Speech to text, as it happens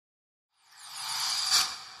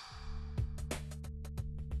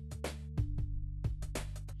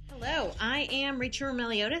Hello, I am Rachel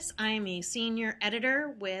Meliotis. I am a senior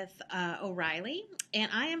editor with O'Reilly,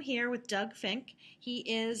 and I am here with Doug Fink. He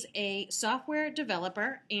is a software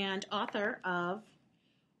developer and author of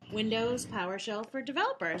Windows PowerShell for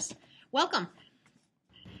Developers. Welcome.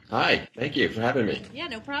 Hi, thank you for having me. Yeah,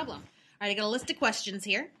 no problem. All right, I got a list of questions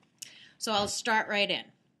here, so I'll start right in.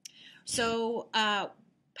 So,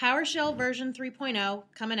 PowerShell version 3.0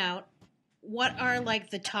 coming out. What are like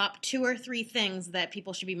the top 2 or 3 things that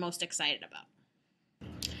people should be most excited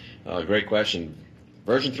about? Great question.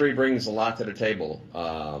 Version 3 brings a lot to the table.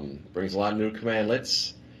 Brings a lot of new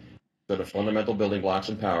commandlets, sort of fundamental building blocks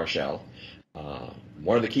in PowerShell.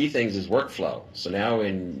 One of the key things is workflow. So now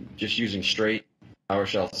in just using straight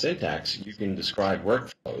PowerShell syntax, you can describe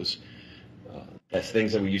workflows. That's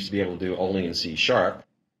things that we used to be able to do only in C#,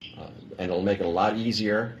 and it'll make it a lot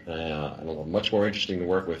easier and much more interesting to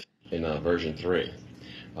work with in version 3.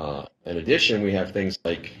 In addition, we have things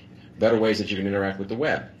like better ways that you can interact with the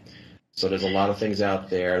web. So there's a lot of things out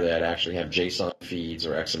there that actually have JSON feeds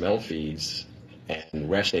or XML feeds and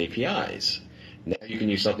REST APIs. Now you can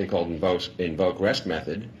use something called invoke REST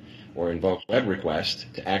method or invoke web request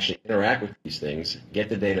to actually interact with these things, get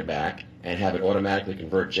the data back, and have it automatically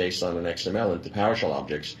convert JSON and XML into PowerShell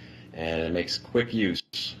objects. And it makes quick use,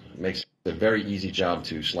 makes it a very easy job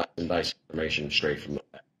to slice and dice information straight from the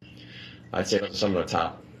web. I'd say those are some of the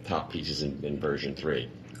top pieces in version 3.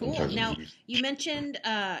 Cool. Now, you mentioned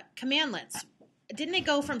commandlets. Didn't it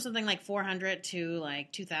go from something like 400 to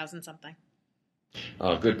like 2,000 something?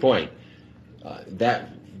 Good point.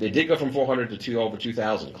 They did go from 400 to over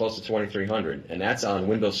 2,000, close to 2,300, and that's on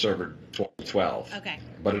Windows Server 2012. Okay.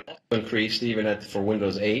 But it also increased even for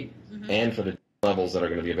Windows 8 and for the levels that are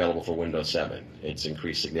going to be available for Windows 7. It's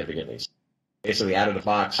increased significantly. Basically, out of the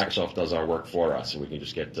box, Microsoft does our work for us, and we can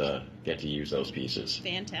just get to use those pieces.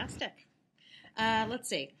 Fantastic. Let's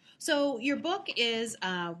see. So your book is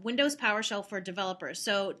Windows PowerShell for Developers.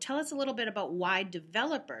 So tell us a little bit about why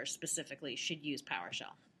developers specifically should use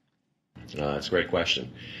PowerShell. That's a great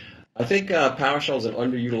question. I think PowerShell is an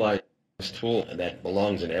underutilized tool that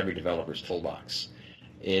belongs in every developer's toolbox.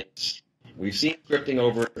 We've seen scripting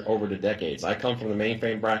over the decades. I come from the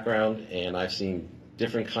mainframe background, and I've seen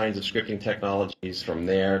different kinds of scripting technologies from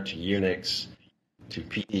there to Unix to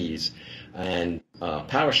PEs, and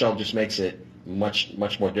PowerShell just makes it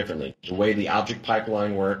much more differently. The way the object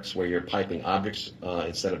pipeline works, where you're piping objects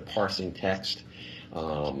instead of parsing text,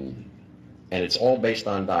 and it's all based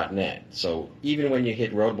on .NET. So even when you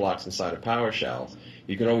hit roadblocks inside of PowerShell,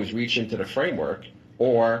 you can always reach into the framework,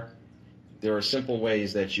 or there are simple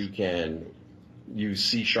ways that you can use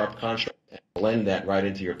C# construct and blend that right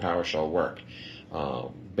into your PowerShell work.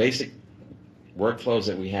 Basic workflows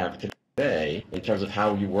that we have today, in terms of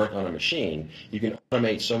how you work on a machine, you can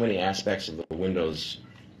automate so many aspects of the Windows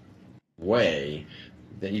way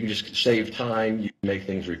that you can just save time, you can make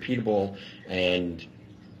things repeatable, and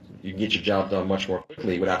you can get your job done much more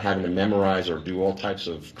quickly without having to memorize or do all types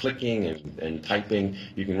of clicking and typing.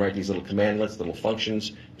 You can write these little commandlets, little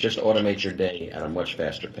functions, just to automate your day at a much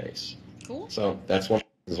faster pace. Cool. So that's one of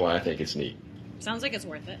the reasons why I think it's neat. Sounds like it's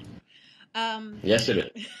worth it. Yes, it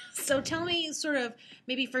is. So tell me, sort of,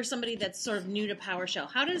 maybe for somebody that's sort of new to PowerShell,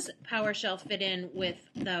 how does PowerShell fit in with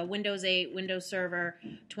the Windows 8, Windows Server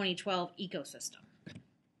 2012 ecosystem?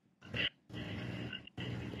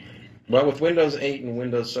 Well, with Windows 8 and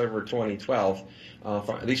Windows Server 2012,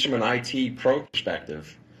 at least from an IT pro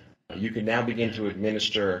perspective, you can now begin to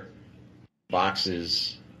administer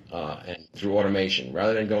boxes and through automation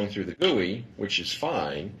rather than going through the GUI, which is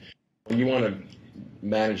fine. When you want to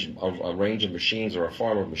manage a range of machines or a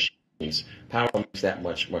farm of machines, Power makes that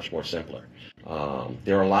much more simpler.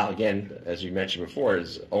 There are a lot, again, as you mentioned before,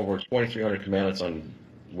 is over 2,300 commandlets on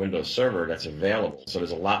Windows Server that's available. So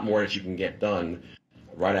there's a lot more that you can get done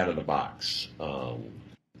right out of the box.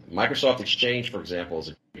 Microsoft Exchange, for example,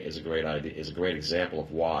 is a great idea. Is a great example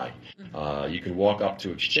of why. You can walk up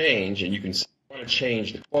to Exchange and you can want to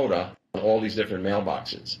change the quota on all these different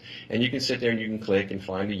mailboxes, and you can sit there and you can click and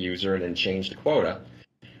find a user and then change the quota.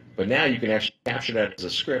 But now you can actually capture that as a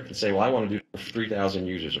script and say, well, I want to do it for 3,000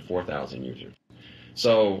 users or 4,000 users.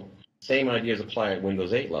 So same ideas apply at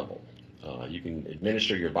Windows 8 level. You can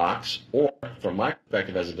administer your box, or from my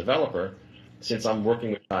perspective as a developer, since I'm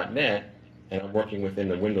working with .NET and I'm working within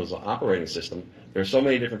the Windows operating system, there are so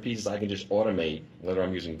many different pieces I can just automate, whether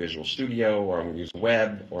I'm using Visual Studio or I'm using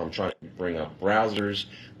web or I'm trying to bring up browsers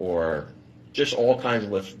or just all kinds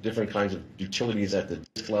of different kinds of utilities at the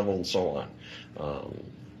disk level and so on.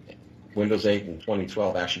 Windows 8 in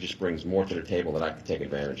 2012 actually just brings more to the table that I can take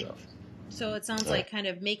advantage of. So it sounds like kind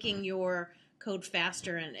of making your code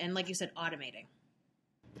faster and like you said, automating.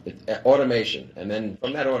 Automation, and then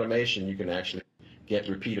from that automation, you can actually get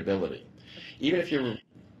repeatability. Even if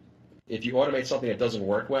you automate something that doesn't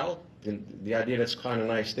work well, then the idea that's kind of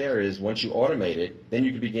nice there is once you automate it, then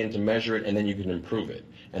you can begin to measure it, and then you can improve it,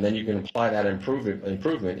 and then you can apply that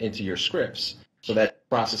improvement into your scripts, so that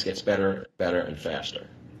process gets better, and faster.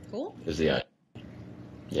 Cool. Is the idea?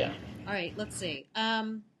 Yeah. All right. Let's see.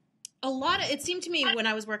 It seemed to me when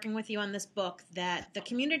I was working with you on this book that the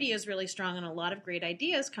community is really strong and a lot of great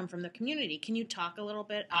ideas come from the community. Can you talk a little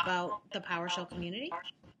bit about the PowerShell community?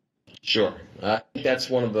 Sure. I think that's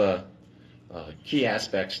one of the key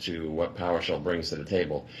aspects to what PowerShell brings to the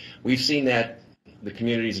table. We've seen that the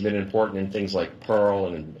community's been important in things like Perl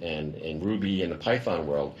and Ruby and the Python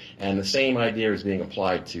world, and the same idea is being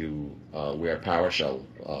applied to where PowerShell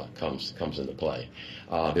comes into play.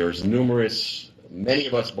 There's many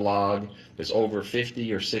of us blog. There's over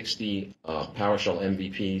 50 or 60 PowerShell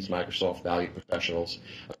MVPs, Microsoft Valued Professionals,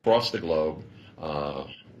 across the globe.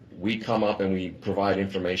 We come up and we provide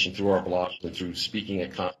information through our blogs and through speaking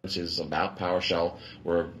at conferences about PowerShell.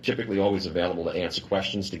 We're typically always available to answer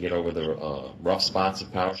questions to get over the rough spots of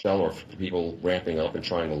PowerShell or for people ramping up and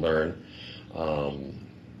trying to learn.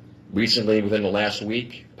 Recently, within the last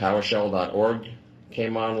week, PowerShell.org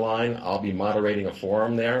came online. I'll be moderating a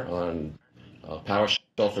forum there on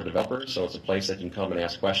PowerShell for developers, so it's a place that you can come and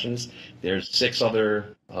ask questions. There's 6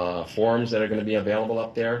 other forums that are going to be available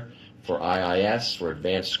up there for IIS, for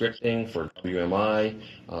advanced scripting, for WMI,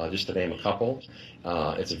 just to name a couple.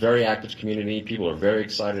 It's a very active community. People are very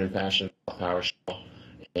excited and passionate about PowerShell.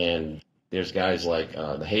 And there's guys like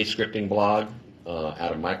the Hey Scripting blog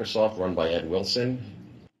out of Microsoft, run by Ed Wilson.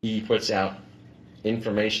 He puts out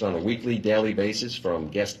information on a weekly, daily basis from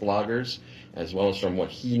guest bloggers, as well as from what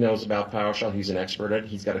he knows about PowerShell. He's an expert at it.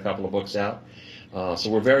 He's got a couple of books out. So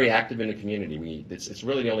we're very active in the community. It's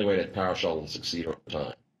really the only way that PowerShell will succeed over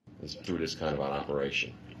time, is through this kind of an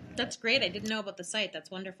operation. That's great. I didn't know about the site.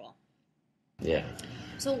 That's wonderful. Yeah.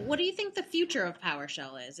 So what do you think the future of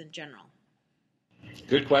PowerShell is in general?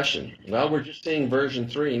 Good question. Well, we're just seeing version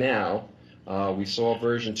 3 now. We saw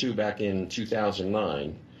version 2 back in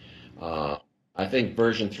 2009. I think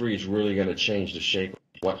version 3 is really going to change the shape of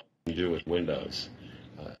what we do with Windows.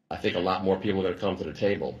 I think a lot more people are going to come to the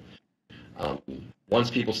table. Once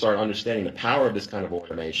people start understanding the power of this kind of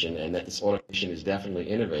automation, and that this automation is definitely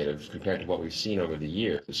innovative compared to what we've seen over the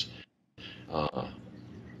years,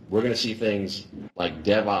 we're going to see things like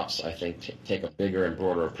DevOps, I think, take a bigger and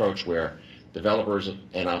broader approach where developers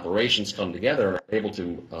and operations come together and are able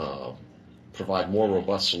to provide more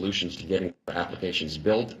robust solutions to getting applications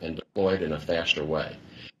built and deployed in a faster way.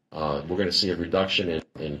 We're going to see a reduction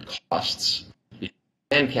in costs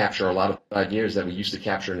and capture a lot of ideas that we used to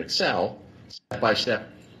capture in Excel, step-by-step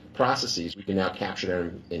processes. We can now capture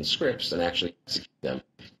them in scripts and actually execute them,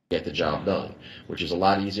 get the job done, which is a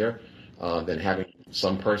lot easier than having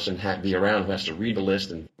some person be around who has to read the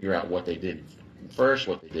list and figure out what they did first,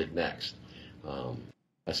 what they did next.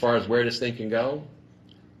 As far as where this thing can go,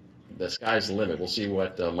 the sky's the limit. We'll see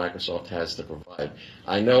what Microsoft has to provide.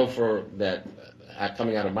 I know for that,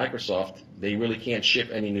 coming out of Microsoft, they really can't ship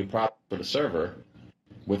any new product for the server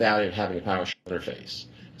without it having a PowerShell interface.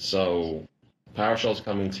 So PowerShell is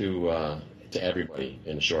coming to everybody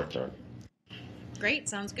in the short term. Great,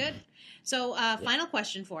 sounds good. So final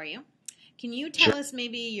question for you. Can you tell us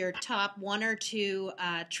maybe your top 1 or 2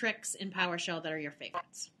 tricks in PowerShell that are your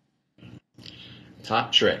favorites?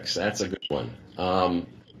 Top tricks, that's a good one.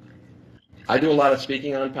 I do a lot of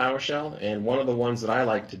speaking on PowerShell, and one of the ones that I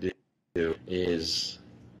like to do is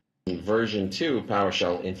in version 2 of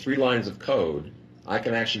PowerShell, in 3 lines of code, I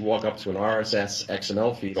can actually walk up to an RSS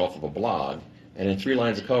XML feed off of a blog, and in 3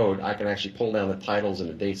 lines of code, I can actually pull down the titles and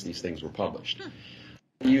the dates these things were published.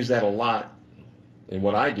 I use that a lot in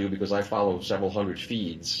what I do because I follow several hundred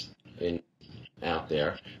feeds out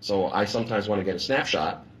there. So I sometimes want to get a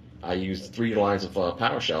snapshot. I use 3 lines of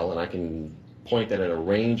PowerShell, and I can point that at a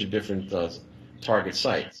range of different target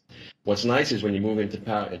sites. What's nice is when you move into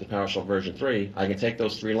PowerShell version 3, I can take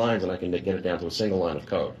those 3 lines and I can get it down to a single line of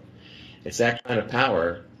code. It's that kind of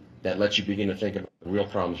power that lets you begin to think about the real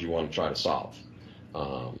problems you want to try to solve.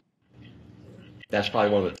 That's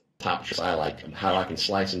probably one of the top tricks I like, how I can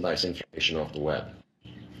slice and dice information off the web.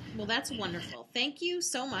 Well, that's wonderful. Thank you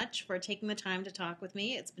so much for taking the time to talk with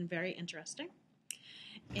me. It's been very interesting.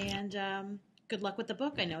 And good luck with the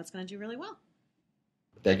book. I know it's going to do really well.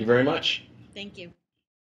 Thank you very much. Thank you.